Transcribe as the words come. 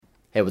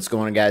Hey, what's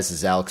going on, guys? This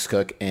is Alex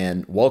Cook,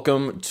 and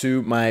welcome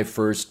to my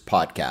first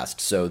podcast.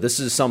 So this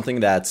is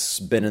something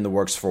that's been in the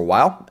works for a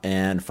while,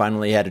 and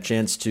finally had a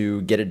chance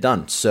to get it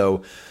done.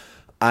 So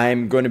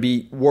I'm going to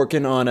be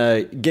working on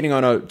getting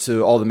on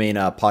to all the main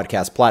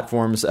podcast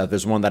platforms. If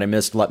there's one that I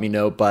missed, let me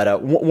know.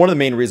 But one of the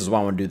main reasons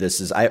why I want to do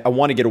this is I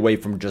want to get away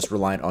from just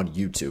relying on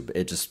YouTube.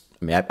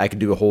 I could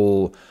do a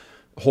whole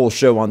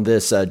show on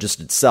this just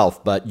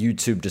itself, but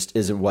YouTube just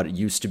isn't what it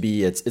used to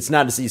be. It's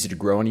not as easy to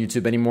grow on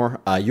YouTube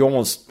anymore. You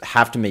almost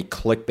have to make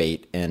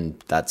clickbait,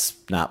 and that's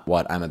not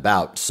what I'm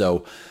about.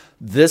 So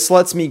this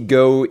lets me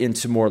go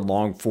into more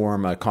long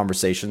form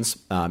conversations.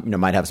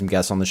 Might have some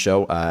guests on the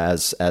show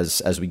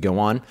as we go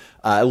on.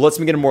 It lets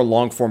me get into more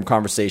long form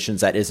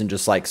conversations that isn't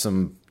just like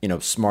some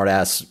smart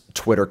ass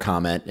Twitter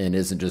comment and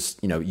isn't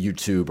just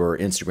YouTube or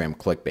Instagram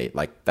clickbait.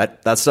 Like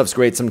that stuff's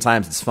great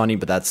sometimes. It's funny,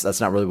 but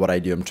that's not really what I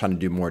do. I'm trying to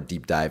do more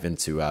deep dive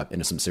into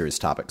some serious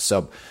topics.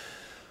 So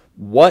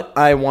what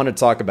I want to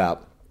talk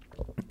about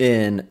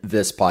in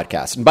this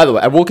podcast, and by the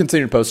way, I will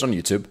continue to post on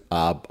YouTube.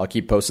 I'll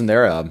keep posting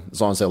there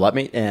as long as they let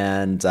me,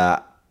 and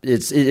I'm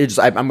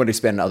going to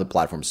expand to other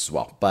platforms as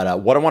well.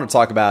 But what I want to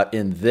talk about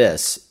in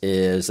this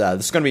is going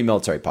to be a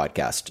military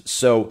podcast.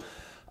 So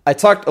I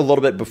talked a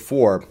little bit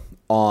before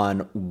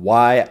on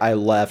why I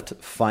left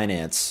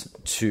finance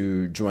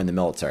to join the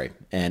military,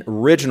 and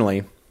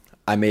originally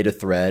I made a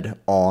thread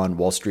on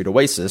Wall Street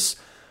Oasis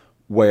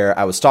where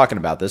I was talking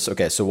about this.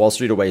 Okay, so Wall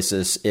Street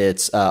Oasis,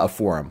 it's a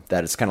forum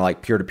that is kind of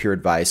like peer-to-peer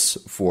advice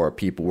for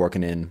people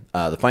working in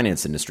the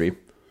finance industry.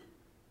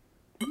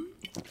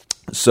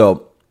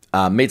 So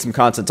made some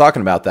content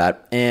talking about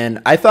that,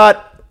 and I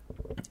thought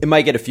it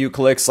might get a few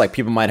clicks, like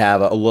people might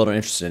have a little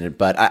interest in it,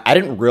 but I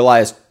didn't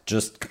realize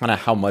just kind of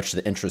how much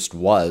the interest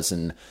was.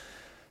 And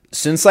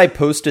since I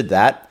posted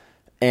that,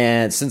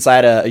 and since I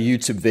had a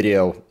YouTube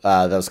video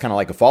that was kind of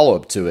like a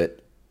follow-up to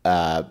it,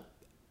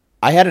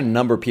 I had a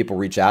number of people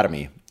reach out to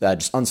me,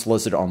 just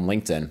unsolicited on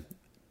LinkedIn,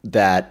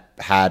 that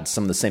had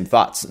some of the same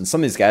thoughts. And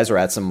some of these guys are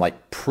at some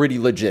like pretty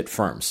legit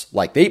firms.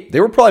 Like they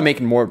were probably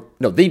making more.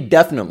 No, they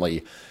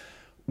definitely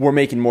were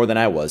making more than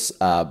I was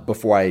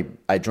before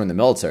I joined the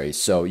military.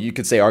 So you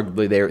could say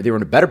arguably they were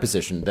in a better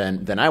position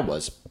than I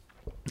was.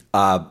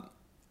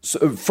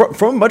 So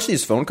from a bunch of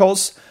these phone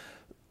calls,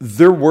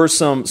 there were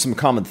some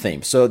common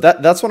themes. So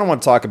that's what I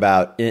want to talk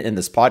about in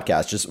this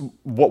podcast, just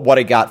what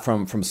I got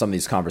from some of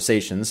these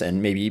conversations.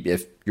 And maybe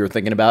if you're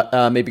thinking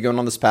about maybe going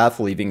on this path,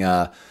 leaving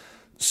a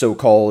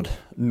so-called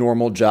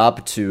normal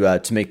job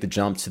to make the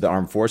jump to the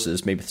armed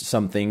forces, maybe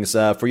some things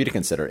for you to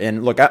consider.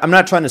 And look, I'm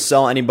not trying to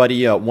sell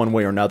anybody one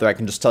way or another. I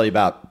can just tell you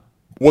about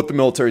what the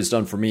military has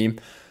done for me,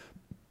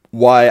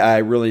 why I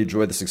really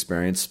enjoy this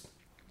experience,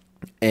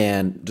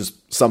 and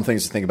just some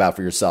things to think about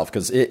for yourself,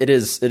 because it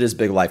is a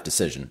big life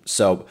decision.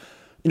 So,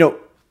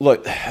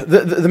 look,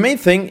 the main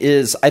thing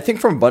is, I think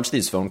from a bunch of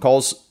these phone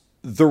calls,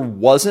 there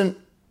wasn't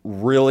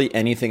really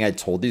anything I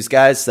told these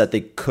guys that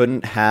they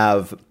couldn't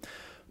have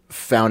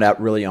found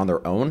out really on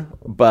their own,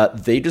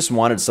 but they just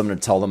wanted someone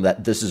to tell them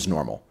that this is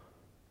normal.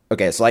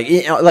 Okay, so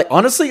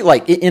honestly,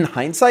 in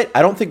hindsight,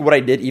 I don't think what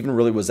I did even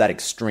really was that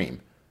extreme.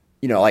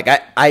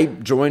 I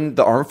joined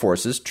the armed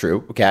forces,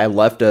 true. Okay, I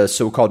left a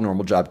so-called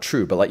normal job,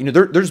 true. But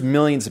there's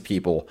millions of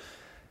people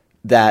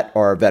that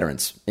are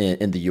veterans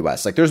in the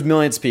U.S. Like there's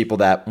millions of people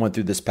that went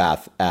through this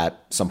path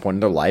at some point in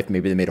their life.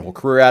 Maybe they made a whole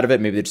career out of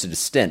it. Maybe they just did a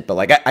stint.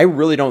 But I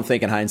really don't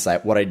think in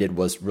hindsight what I did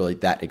was really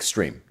that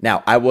extreme.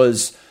 Now, I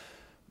was,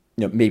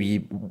 maybe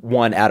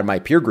one out of my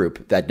peer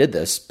group that did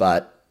this.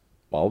 But,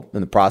 well,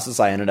 in the process,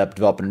 I ended up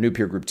developing a new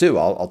peer group too.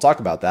 I'll talk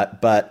about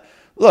that. But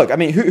look, I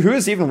mean, who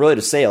is even really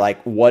to say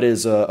what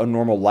is a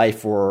normal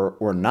life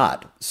or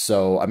not?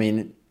 So, I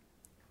mean,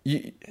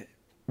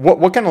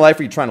 what kind of life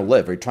are you trying to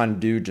live? Are you trying to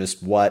do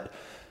just what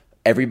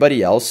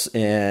everybody else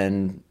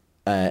in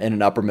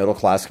an upper middle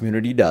class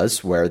community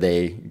does, where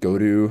they go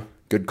to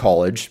good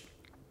college,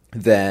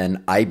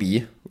 then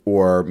IB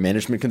or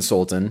management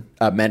consulting,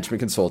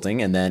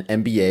 and then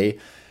MBA,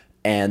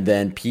 and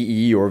then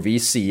PE or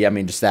VC? I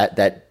mean, just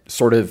that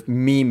sort of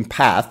meme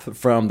path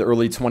from the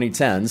early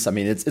 2010s. I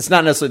mean, it's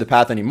not necessarily the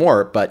path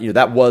anymore, but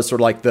that was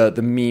sort of like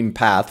the meme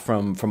path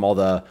from all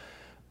the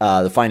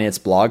finance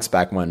blogs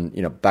back when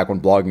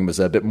blogging was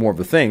a bit more of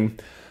a thing.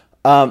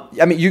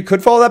 I mean, you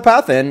could follow that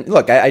path, and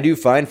look, I do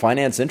find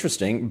finance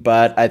interesting,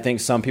 but I think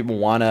some people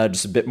want to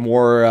just a bit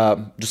more,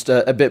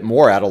 a bit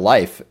more out of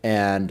life.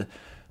 And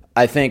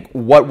I think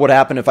what would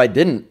happen if I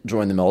didn't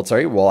join the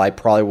military? Well, I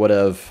probably would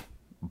have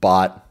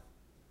bought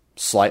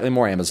slightly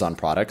more Amazon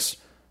products.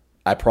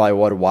 I probably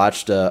would have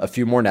watched a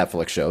few more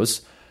Netflix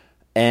shows,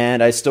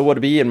 and I still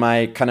would be in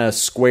my kind of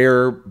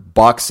square,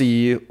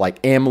 boxy,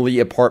 like Amelie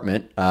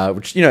apartment,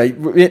 which,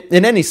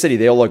 in any city,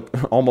 they all look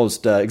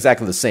almost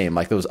exactly the same,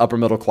 like those upper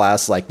middle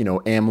class,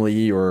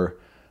 Amelie or,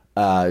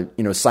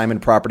 Simon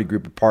Property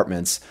Group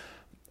apartments.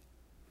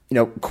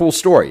 Cool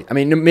story. I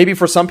mean, maybe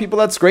for some people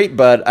that's great,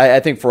 but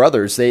I think for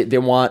others, they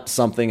want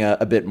something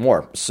a bit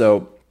more.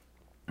 So,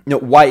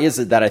 why is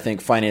it that I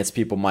think finance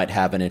people might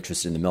have an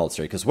interest in the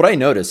military? Because what I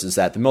notice is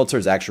that the military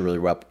is actually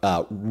really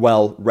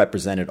well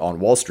represented on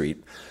Wall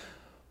Street.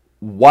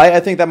 Why I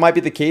think that might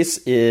be the case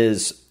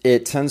is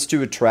it tends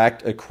to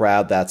attract a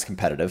crowd that's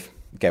competitive.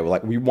 Okay, well,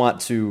 like we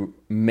want to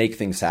make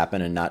things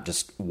happen and not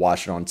just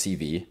watch it on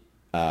TV.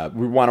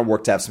 We want to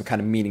work to have some kind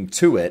of meaning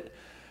to it.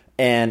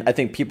 And I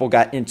think people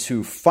got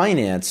into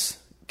finance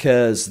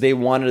because they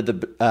wanted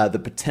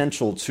the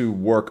potential to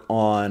work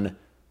on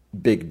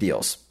big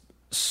deals.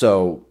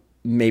 So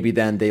maybe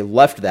then they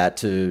left that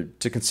to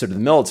consider the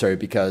military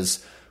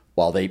because,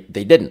 well, they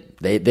didn't.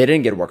 They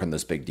didn't get to work on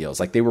those big deals.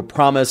 Like they were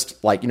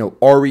promised, like,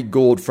 Ari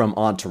Gold from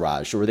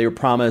Entourage, or they were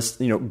promised,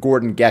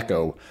 Gordon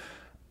Gekko.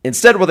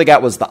 Instead, what they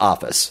got was The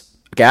Office.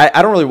 Okay,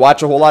 I don't really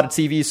watch a whole lot of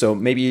TV, so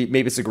maybe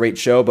it's a great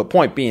show. But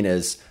point being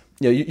is,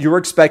 you were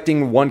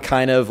expecting one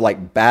kind of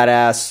like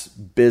badass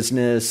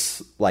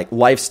business like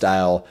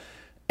lifestyle,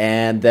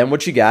 and then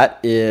what you got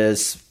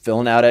is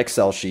filling out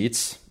Excel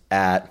sheets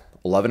at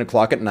 11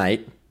 o'clock at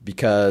night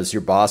because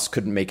your boss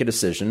couldn't make a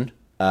decision,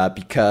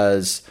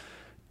 because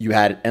you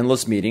had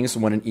endless meetings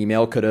when an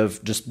email could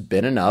have just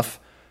been enough.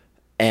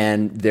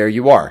 And there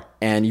you are.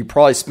 And you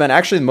probably spent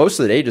actually most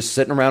of the day just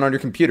sitting around on your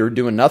computer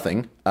doing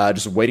nothing,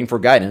 just waiting for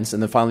guidance.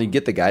 And then finally you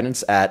get the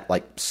guidance at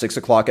like 6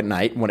 o'clock at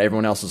night when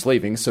everyone else is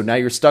leaving. So now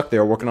you're stuck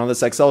there working on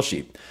this Excel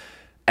sheet.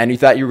 And you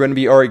thought you were going to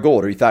be Ari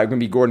Gold, or you thought you were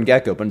going to be Gordon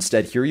Gekko. But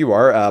instead, here you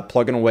are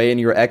plugging away in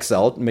your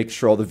Excel, making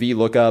sure all the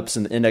VLOOKUPs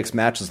and the index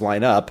matches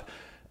line up.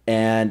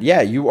 And yeah,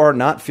 you are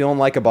not feeling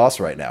like a boss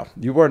right now.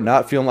 You are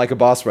not feeling like a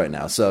boss right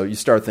now. So you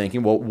start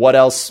thinking, well, what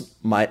else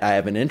might I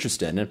have an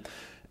interest in?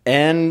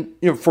 And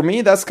for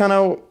me, that's kind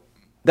of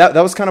that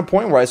was kind of a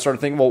point where I started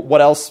thinking, well, what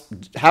else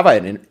have I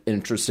an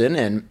interest in?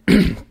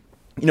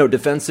 And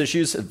defense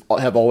issues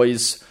have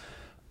always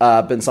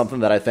been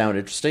something that I found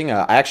interesting.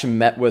 I actually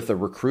met with a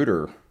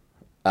recruiter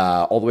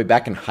all the way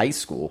back in high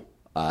school.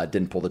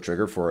 Didn't pull the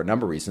trigger for a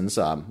number of reasons.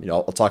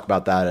 I'll talk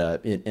about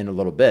that in a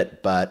little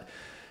bit. But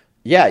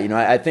yeah,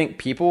 I think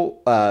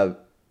people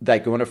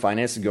that go into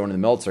finance and go into the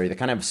military, they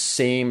kind of have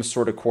same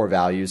sort of core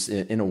values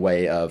in a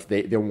way of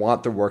they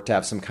want their work to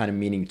have some kind of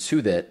meaning to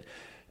it.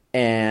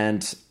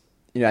 And,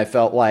 I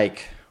felt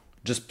like,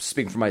 just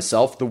speaking for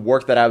myself, the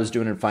work that I was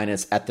doing in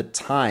finance at the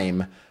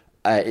time,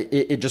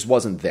 it just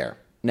wasn't there.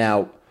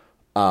 Now,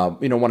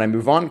 when I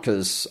move on,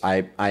 because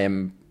I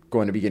am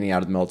going to be getting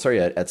out of the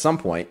military at some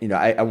point,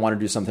 I want to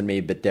do something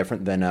maybe a bit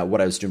different than what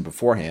I was doing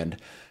beforehand.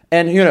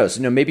 And who knows,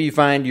 maybe you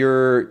find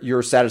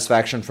your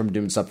satisfaction from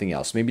doing something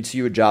else. Maybe to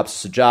you a job's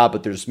just a job,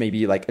 but there's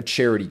maybe like a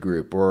charity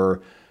group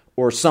or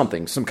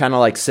something, some kind of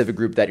like civic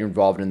group that you're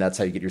involved in. That's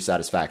how you get your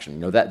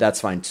satisfaction.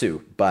 That's fine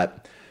too.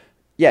 But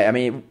yeah, I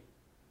mean,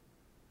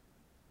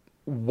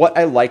 what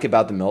I like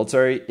about the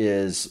military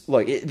is,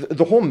 look,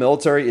 the whole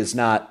military is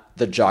not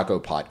the Jocko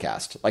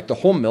podcast. Like the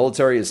whole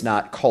military is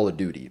not Call of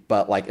Duty,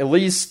 but like at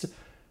least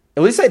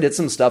I did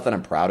some stuff that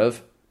I'm proud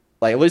of.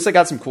 Like, at least I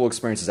got some cool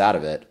experiences out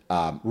of it.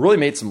 Really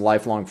made some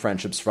lifelong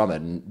friendships from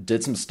it and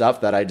did some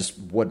stuff that I just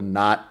would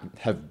not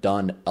have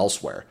done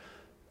elsewhere.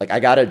 Like, I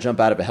got to jump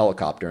out of a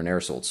helicopter in air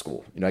assault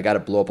school. I got to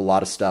blow up a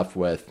lot of stuff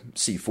with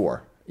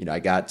C4. I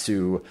got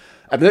to...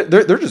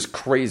 they're just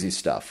crazy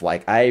stuff.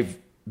 Like, I've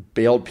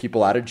bailed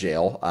people out of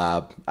jail.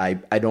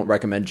 I don't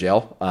recommend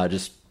jail.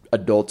 Just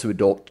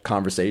adult-to-adult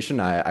conversation.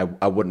 I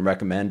wouldn't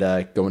recommend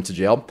going to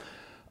jail.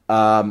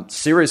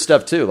 Serious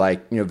stuff, too,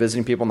 like,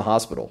 visiting people in the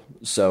hospital.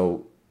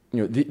 So...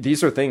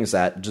 these are things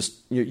that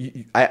just,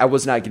 I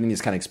was not getting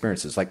these kind of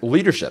experiences, like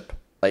leadership.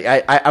 Like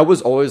I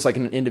was always like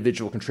an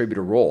individual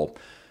contributor role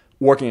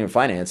working in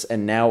finance.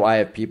 And now I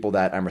have people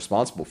that I'm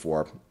responsible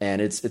for,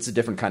 and it's a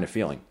different kind of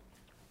feeling.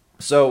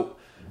 So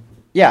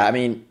yeah, I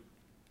mean,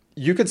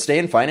 you could stay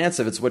in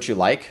finance if it's what you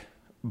like,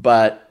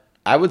 but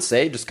I would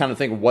say just kind of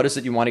think, what is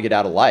it you want to get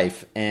out of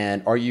life?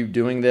 And are you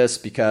doing this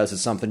because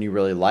it's something you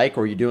really like,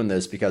 or are you doing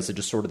this because it's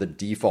just sort of the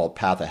default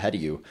path ahead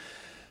of you?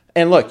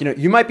 And look,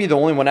 you might be the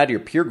only one out of your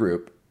peer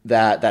group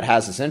that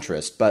has this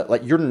interest, but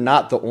like you're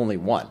not the only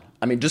one.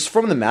 I mean, just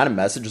from the amount of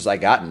messages I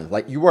gotten,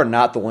 like you are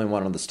not the only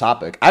one on this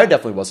topic. I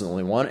definitely wasn't the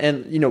only one.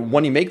 And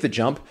when you make the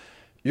jump,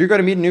 you're going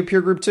to meet a new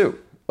peer group too.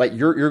 Like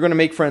you're going to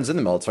make friends in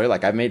the military.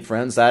 Like I've made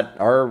friends that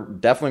are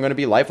definitely going to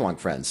be lifelong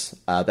friends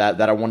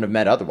that I wouldn't have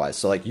met otherwise.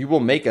 So like you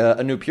will make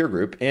a new peer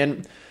group,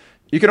 and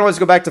you can always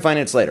go back to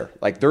finance later.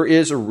 Like there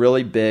is a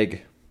really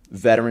big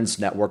veterans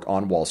network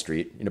on Wall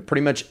Street.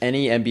 Pretty much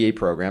any MBA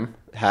program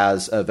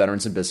has a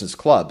veterans and business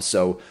club.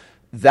 So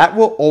that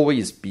will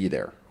always be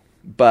there.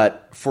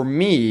 But for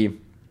me,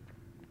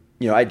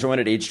 I joined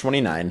at age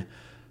 29.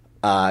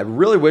 I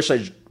really wish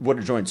I would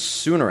have joined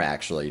sooner,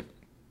 actually,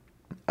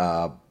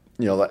 through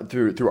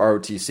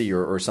ROTC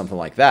or something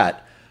like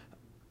that.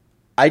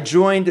 I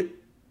joined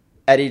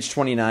at age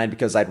 29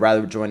 because I'd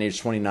rather join age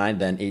 29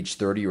 than age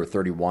 30 or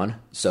 31.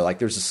 So like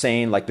there's a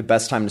saying, like the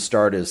best time to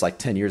start is like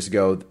 10 years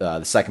ago.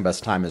 The second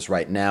best time is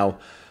right now.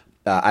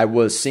 I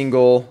was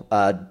single,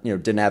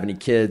 didn't have any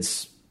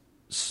kids.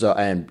 So,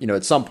 and,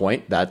 at some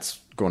point that's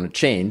going to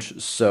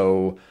change.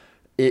 So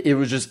it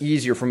was just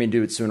easier for me to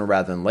do it sooner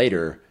rather than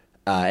later.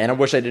 And I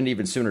wish I didn't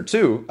even sooner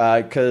too,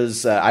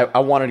 because I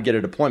wanted to get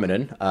a deployment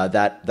in.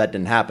 That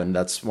didn't happen.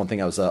 That's one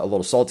thing I was a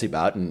little salty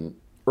about. And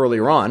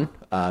earlier on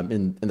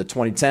in the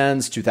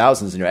 2010s,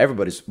 2000s,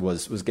 everybody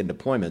was getting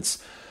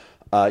deployments.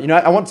 I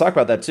want to talk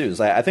about that too. Is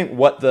I think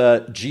what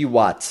the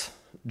GWOT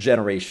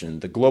generation,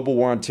 the Global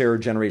War on Terror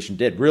generation,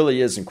 did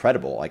really is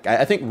incredible. Like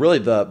I think really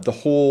the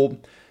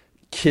whole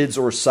kids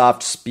or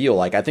soft spiel,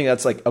 like I think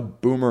that's like a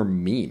boomer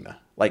meme.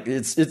 Like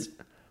it's.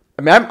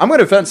 I mean, I'm going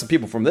to offend some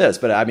people from this,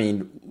 but I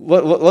mean,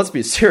 let's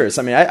be serious.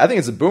 I mean, I think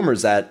it's the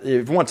boomers that,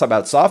 if you want to talk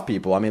about soft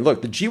people, I mean,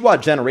 look, the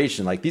GWOT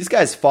generation, like these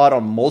guys fought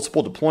on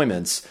multiple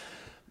deployments.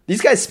 These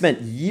guys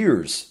spent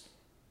years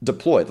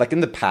deployed. Like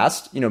in the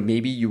past,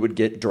 maybe you would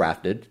get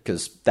drafted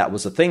because that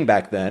was a thing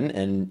back then,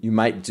 and you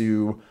might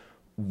do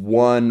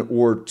 1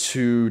 or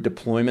 2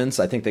 deployments.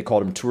 I think they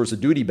called them tours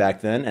of duty back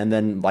then, and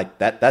then like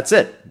that's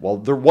it. Well,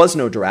 there was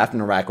no draft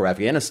in Iraq or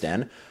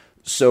Afghanistan,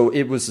 so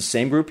it was the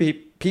same group of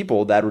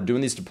people that were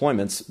doing these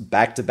deployments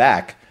back to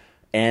back,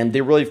 and they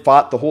really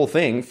fought the whole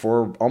thing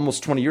for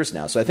almost 20 years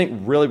now. So I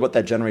think really what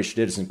that generation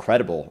did is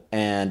incredible,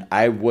 and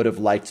I would have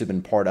liked to have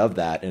been part of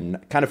that,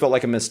 and kind of felt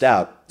like I missed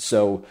out.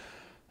 So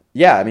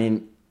yeah, I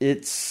mean,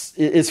 it's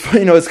it's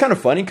kind of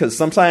funny because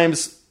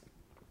sometimes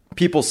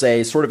people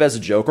say, sort of as a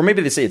joke, or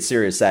maybe they say it's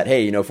serious, that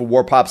hey, if a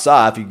war pops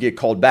off, you get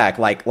called back.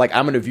 Like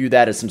I'm going to view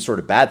that as some sort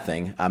of bad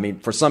thing. I mean,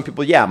 for some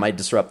people, yeah, it might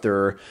disrupt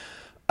their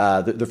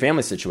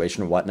family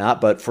situation and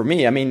whatnot, but for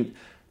me, I mean.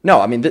 No,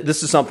 I mean,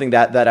 this is something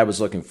that I was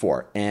looking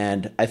for.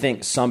 And I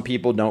think some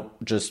people don't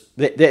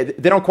they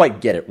don't quite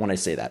get it when I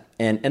say that.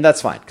 And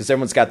that's fine because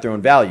everyone's got their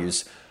own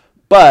values.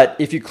 But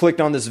if you clicked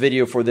on this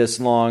video for this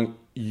long,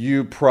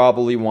 you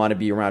probably want to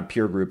be around a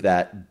peer group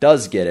that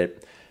does get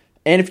it.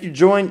 And if you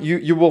join,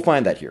 you will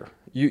find that here.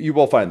 You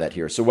will find that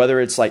here. So whether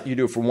it's like you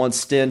do it for one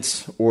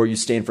stint or you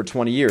stay in for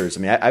 20 years,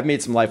 I mean, I've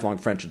made some lifelong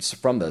friendships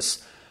from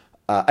this.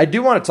 I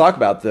do want to talk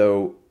about,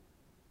 though,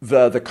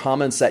 the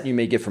comments that you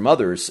may get from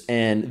others.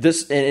 And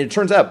it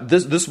turns out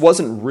this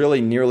wasn't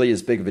really nearly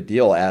as big of a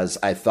deal as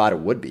I thought it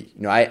would be.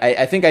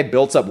 I think I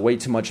built up way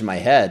too much in my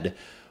head.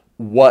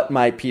 What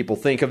might people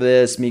think of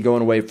this? Me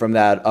going away from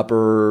that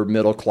upper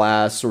middle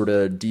class sort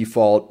of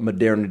default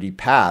modernity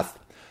path.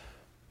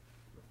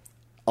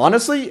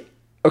 Honestly,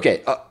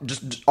 okay,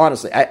 just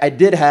honestly, I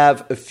did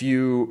have a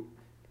few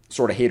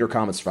sort of hater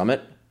comments from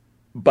it,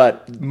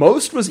 but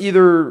most was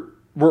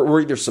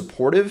were either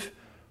supportive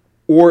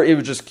or it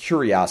was just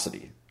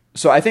curiosity.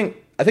 So I think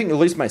at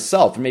least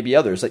myself and maybe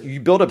others, like you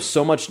build up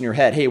so much in your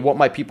head, hey, what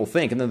might people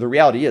think? And then the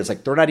reality is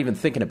like they're not even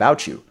thinking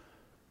about you.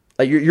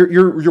 Like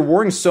you're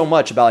worrying so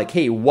much about like,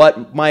 hey,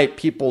 what might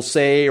people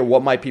say or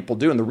what might people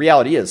do? And the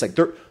reality is like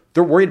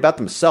they're worried about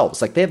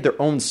themselves. Like they have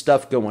their own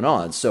stuff going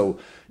on. So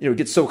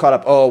get so caught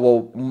up. Oh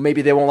well,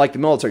 maybe they won't like the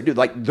military, dude.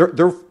 Like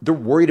they're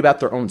worried about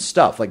their own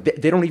stuff. Like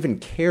they don't even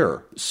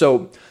care.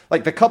 So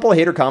like the couple of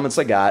hater comments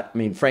I got, I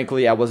mean,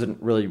 frankly, I wasn't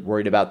really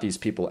worried about these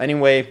people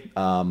anyway.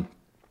 Kind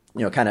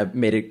of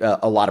made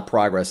a lot of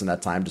progress in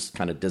that time, just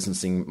kind of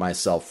distancing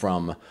myself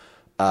from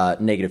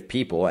negative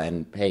people.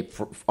 And hey,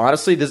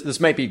 honestly, this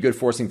might be a good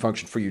forcing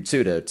function for you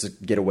too to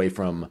get away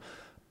from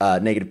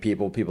negative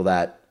people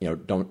that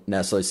don't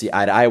necessarily see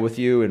eye to eye with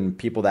you, and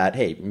people that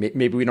hey,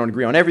 maybe we don't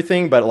agree on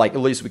everything, but like at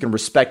least we can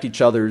respect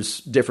each other's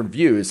different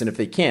views. And if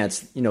they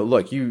can't,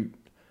 look, you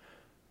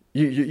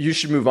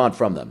should move on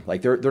from them.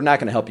 Like they're not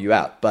going to help you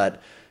out.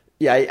 But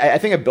yeah, I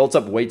think I built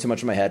up way too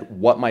much in my head.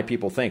 What might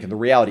people think? And the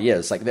reality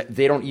is like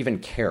they don't even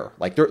care.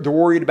 Like they're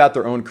worried about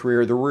their own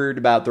career. They're worried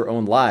about their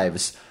own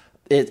lives.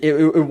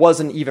 It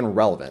wasn't even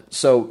relevant.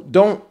 So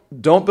don't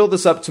build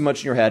this up too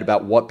much in your head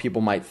about what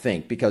people might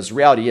think, because the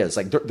reality is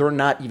like they're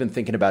not even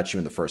thinking about you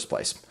in the first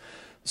place.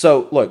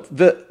 So look,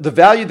 the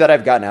value that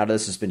I've gotten out of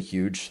this has been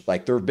huge.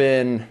 Like there have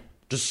been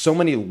just so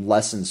many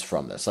lessons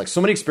from this, like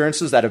so many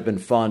experiences that have been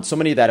fun, so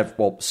many that have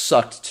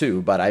sucked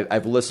too. But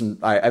I've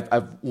listened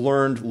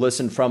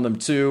from them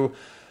too.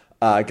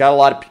 Got a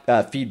lot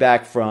of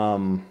feedback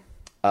from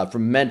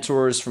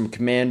mentors, from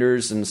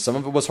commanders, and some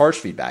of it was harsh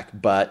feedback,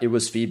 but it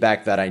was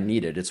feedback that I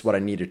needed. It's what I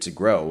needed to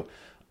grow.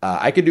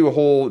 I could do a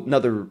whole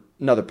another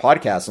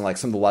podcast on like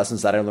some of the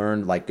lessons that I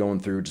learned, like going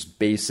through just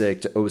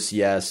basic to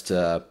OCS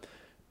to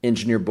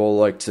engineer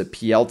BOLC to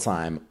PL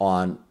time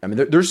on. I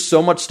mean, there's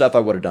so much stuff I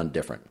would have done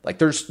different. Like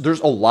there's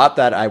a lot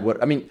that I would.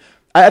 I mean,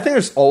 I think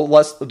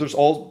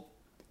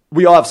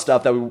we all have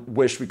stuff that we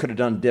wish we could have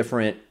done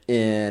different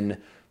in,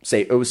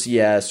 say,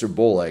 OCS or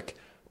BOLC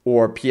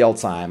or PL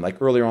time,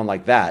 like earlier on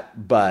like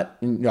that. But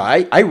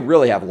I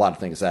really have a lot of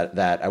things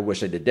that I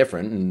wish I did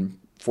different, and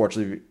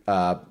fortunately,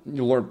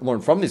 you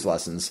learn from these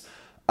lessons.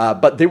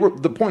 But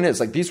the point is,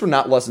 like, these were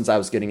not lessons I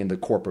was getting in the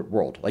corporate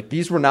world. Like,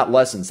 these were not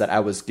lessons that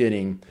I was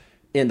getting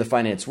in the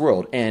finance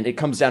world. And it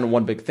comes down to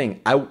one big thing.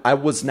 I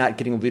was not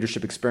getting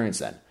leadership experience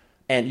then.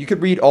 And you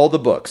could read all the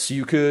books.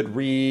 You could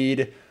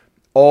read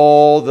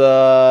all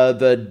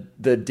the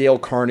Dale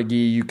Carnegie.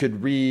 You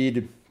could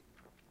read,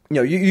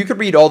 you could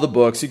read all the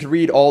books. You could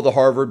read all the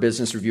Harvard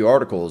Business Review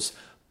articles.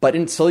 But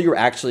until you're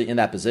actually in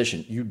that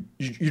position, you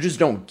just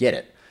don't get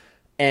it.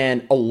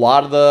 And a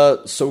lot of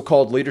the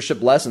so-called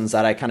leadership lessons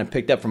that I kind of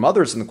picked up from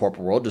others in the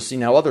corporate world, just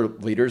seeing how other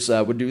leaders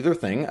would do their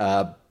thing,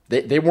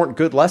 they weren't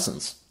good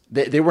lessons.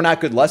 They were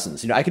not good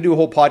lessons. I could do a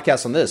whole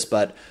podcast on this,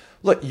 but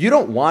look, you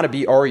don't want to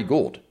be Ari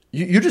Gould.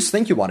 You just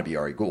think you want to be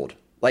Ari Gould.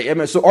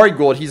 So Ari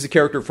Gould, he's a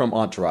character from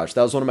Entourage.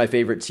 That was one of my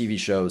favorite TV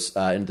shows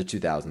in the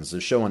 2000s,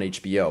 a show on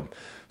HBO.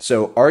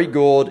 So Ari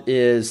Gould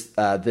is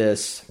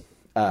this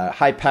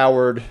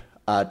high-powered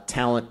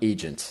talent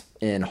agent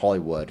in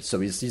Hollywood. So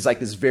he's like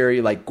this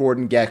very like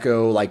Gordon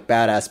Gekko, like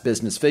badass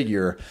business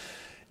figure.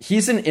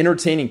 He's an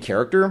entertaining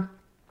character,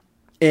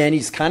 and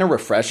he's kind of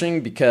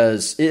refreshing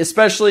because,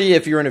 especially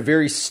if you're in a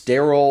very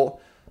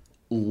sterile,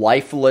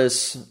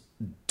 lifeless,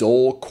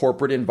 dull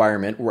corporate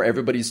environment where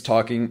everybody's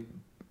talking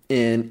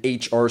in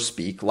HR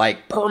speak,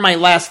 like per my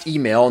last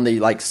email, and they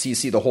like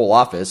CC the whole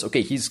office.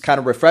 Okay, he's kind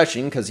of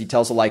refreshing because he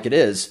tells it like it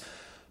is,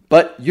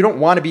 but you don't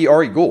want to be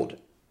Ari Gould.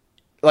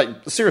 Like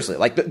seriously,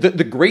 like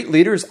the great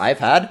leaders I've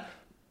had,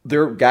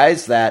 they're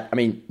guys that, I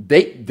mean,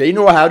 they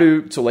know how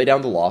to lay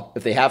down the law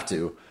if they have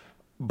to,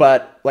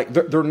 but like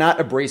they're not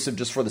abrasive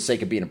just for the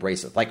sake of being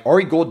abrasive. Like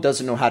Ari Gould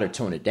doesn't know how to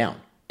tone it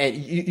down, and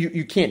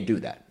you can't do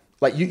that.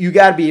 Like you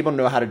got to be able to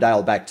know how to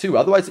dial it back too.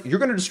 Otherwise, you're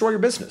going to destroy your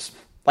business.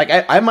 Like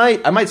I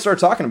might start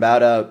talking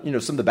about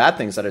some of the bad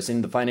things that I've seen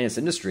in the finance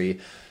industry.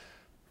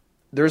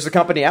 There's a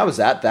company I was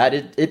at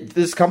that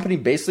this company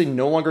basically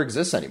no longer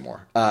exists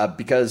anymore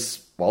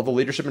because, well, the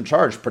leadership in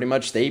charge pretty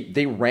much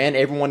they ran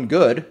everyone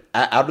good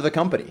out of the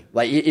company.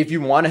 Like if you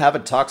want to have a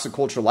toxic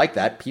culture like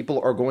that, people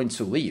are going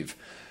to leave.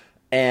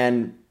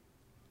 And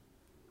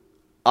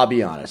I'll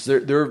be honest,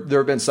 there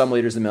have been some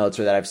leaders in the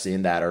military that I've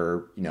seen that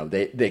are,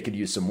 they could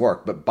use some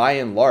work, but by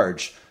and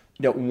large,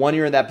 when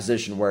you're in that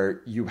position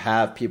where you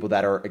have people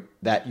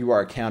that you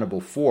are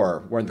accountable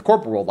for, where in the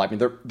corporate world, I mean,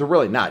 they're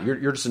really not.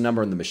 You're just a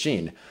number in the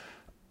machine.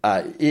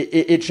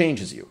 It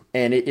changes you,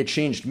 and it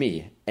changed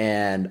me,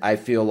 and I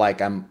feel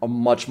like I'm a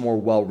much more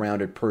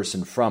well-rounded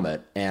person from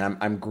it, and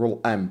I'm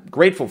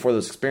grateful for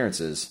those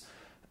experiences.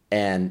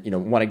 And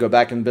when I go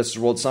back in the business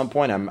world at some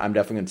point, I'm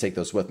definitely going to take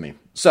those with me.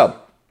 So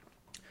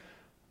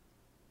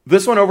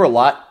this went over a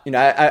lot.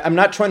 I'm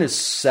not trying to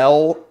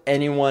sell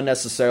anyone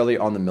necessarily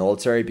on the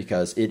military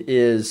because it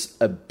is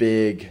a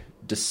big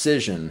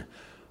decision,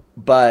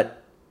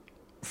 but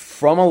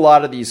from a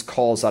lot of these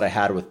calls that I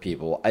had with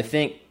people, I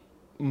think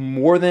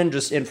more than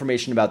just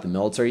information about the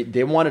military,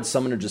 they wanted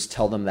someone to just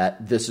tell them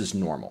that this is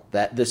normal,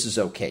 that this is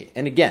okay.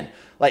 And again,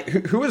 like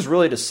who is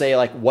really to say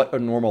like what a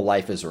normal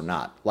life is or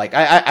not? Like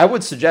I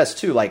would suggest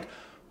too, like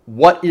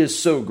what is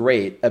so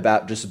great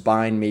about just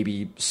buying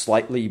maybe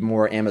slightly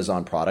more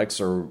Amazon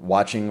products or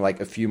watching like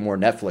a few more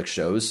Netflix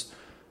shows?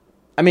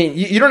 I mean,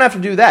 you don't have to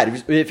do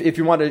that. If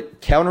you want to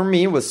counter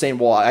me with saying,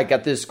 well, I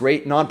got this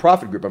great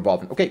nonprofit group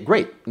involved in, okay,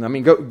 great. I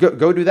mean, go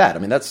do that. I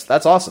mean,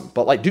 that's awesome.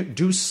 But like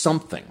do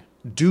something.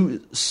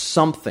 Do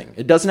something.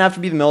 It doesn't have to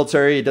be the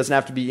military. It doesn't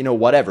have to be,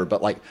 whatever,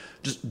 but like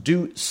just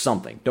do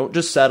something. Don't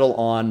just settle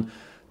on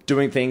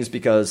doing things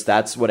because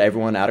that's what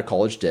everyone out of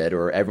college did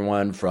or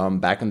everyone from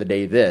back in the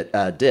day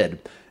did.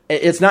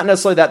 It's not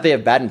necessarily that they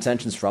have bad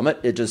intentions from it.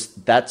 It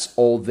just, that's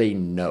all they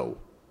know.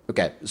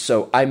 Okay.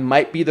 So I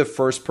might be the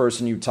first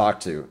person you talk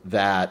to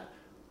that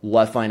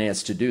left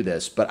finance to do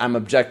this, but I'm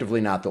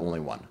objectively not the only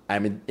one. I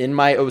mean, in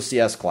my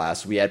OCS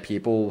class, we had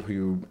people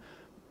who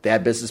they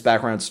had business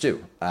backgrounds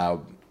too. A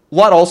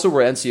lot also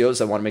were NCOs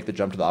that want to make the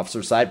jump to the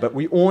officer side, but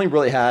we only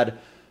really had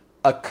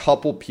a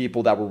couple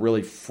people that were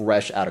really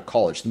fresh out of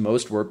college. The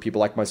most were people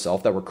like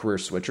myself that were career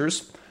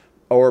switchers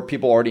or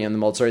people already in the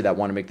military that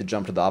want to make the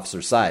jump to the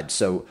officer side.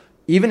 So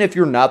even if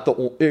you're not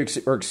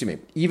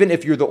even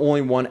if you're the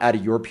only one out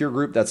of your peer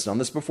group that's done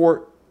this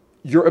before,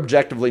 you're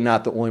objectively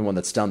not the only one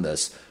that's done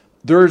this.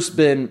 There's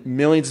been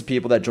millions of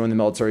people that join the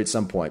military at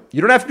some point.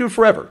 You don't have to do it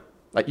forever.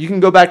 Like you can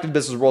go back to the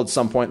business world at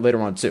some point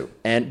later on too.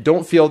 And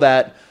don't feel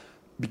that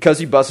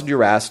because you busted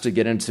your ass to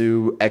get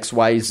into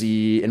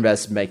XYZ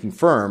investment banking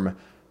firm,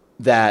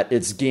 that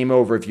it's game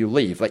over if you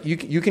leave. Like you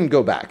can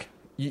go back.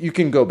 You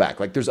can go back.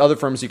 Like there's other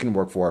firms you can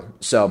work for.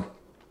 So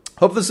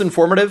hope this is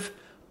informative.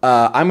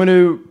 I'm going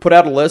to put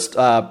out a list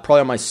probably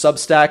on my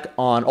Substack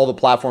on all the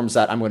platforms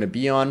that I'm going to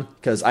be on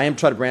because I am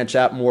trying to branch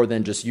out more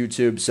than just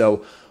YouTube.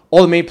 So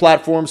all the main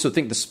platforms. So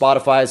think the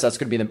Spotify's, that's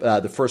going to be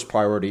the first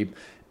priority.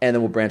 And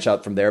then we'll branch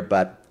out from there.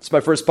 But it's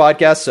my first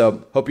podcast.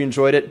 So hope you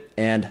enjoyed it.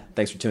 And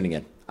thanks for tuning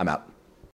in. I'm out.